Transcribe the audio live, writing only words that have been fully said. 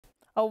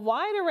A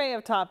wide array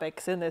of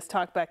topics in this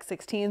Talkback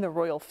 16, the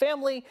royal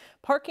family,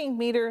 parking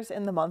meters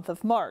in the month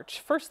of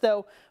March. First,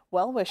 though,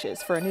 well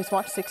wishes for a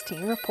Newswatch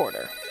 16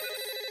 reporter.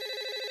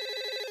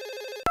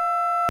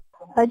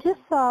 I just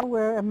saw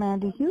where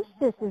Amanda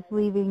Eustace is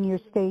leaving your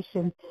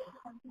station.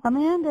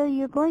 Amanda,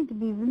 you're going to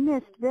be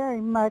missed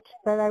very much,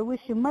 but I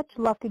wish you much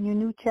luck in your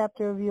new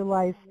chapter of your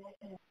life.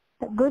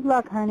 Good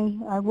luck, honey.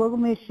 I will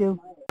miss you.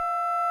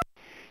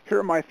 Here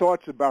are my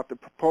thoughts about the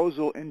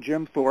proposal in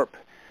Jim Thorpe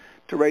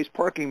to raise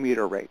parking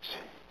meter rates.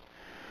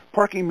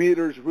 Parking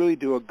meters really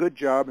do a good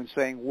job in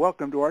saying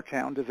welcome to our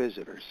town to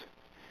visitors.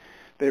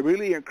 They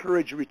really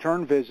encourage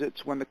return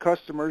visits when the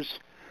customers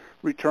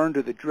return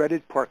to the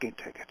dreaded parking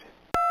ticket.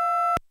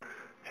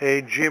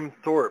 Hey, Jim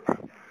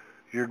Thorpe,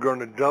 you're going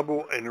to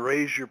double and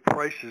raise your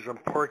prices on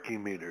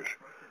parking meters.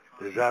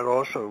 Does that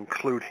also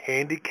include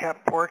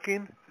handicap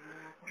parking?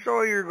 So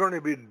all you're going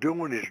to be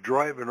doing is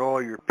driving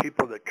all your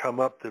people that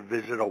come up to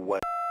visit away.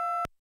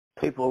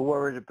 People are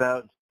worried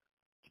about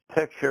the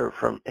picture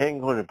from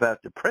England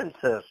about the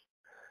princess.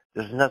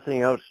 There's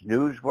nothing else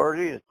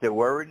newsworthy that they're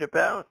worried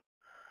about.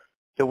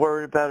 They're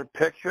worried about a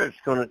picture that's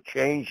going to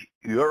change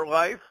your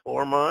life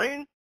or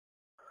mine.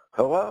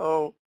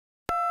 Hello?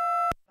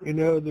 You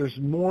know, there's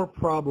more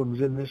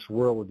problems in this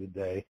world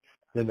today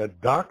than a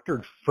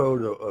doctored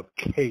photo of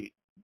Kate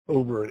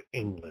over in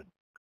England.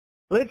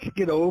 Let's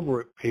get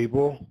over it,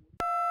 people.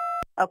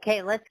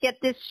 Okay, let's get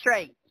this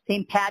straight.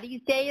 St.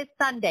 Patty's Day is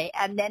Sunday,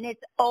 and then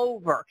it's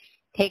over.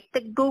 Take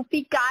the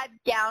goofy guy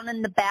down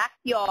in the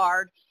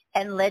backyard,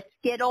 and let's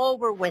get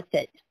over with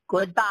it.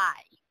 Goodbye.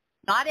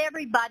 Not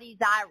everybody's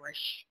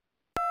Irish.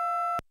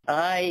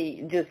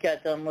 I just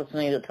got done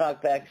listening to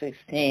Talkback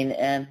 16,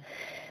 and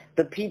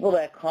the people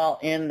that call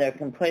in, they're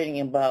complaining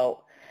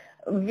about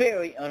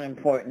very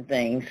unimportant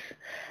things.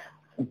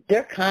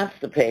 They're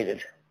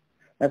constipated.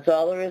 That's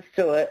all there is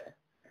to it.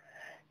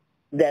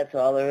 That's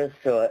all there is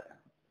to it.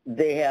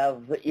 They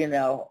have,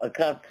 a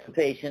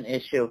constipation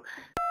issue.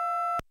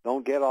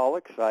 Don't get all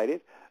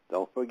excited.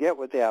 Don't forget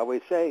what they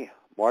always say.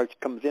 March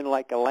comes in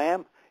like a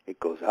lamb. It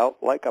goes out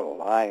like a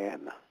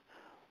lion.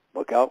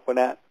 Look out for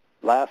that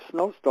last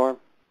snowstorm.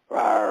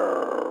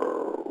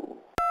 Rawr.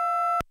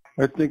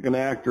 I think an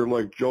actor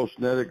like Joe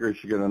Snedeker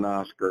should get an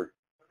Oscar.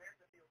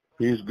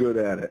 He's good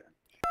at it.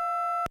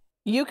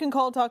 You can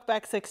call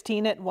Talkback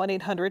 16 at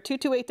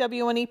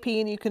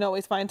 1-800-228-WNEP, and you can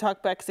always find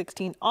Talkback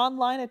 16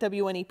 online at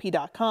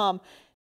WNEP.com.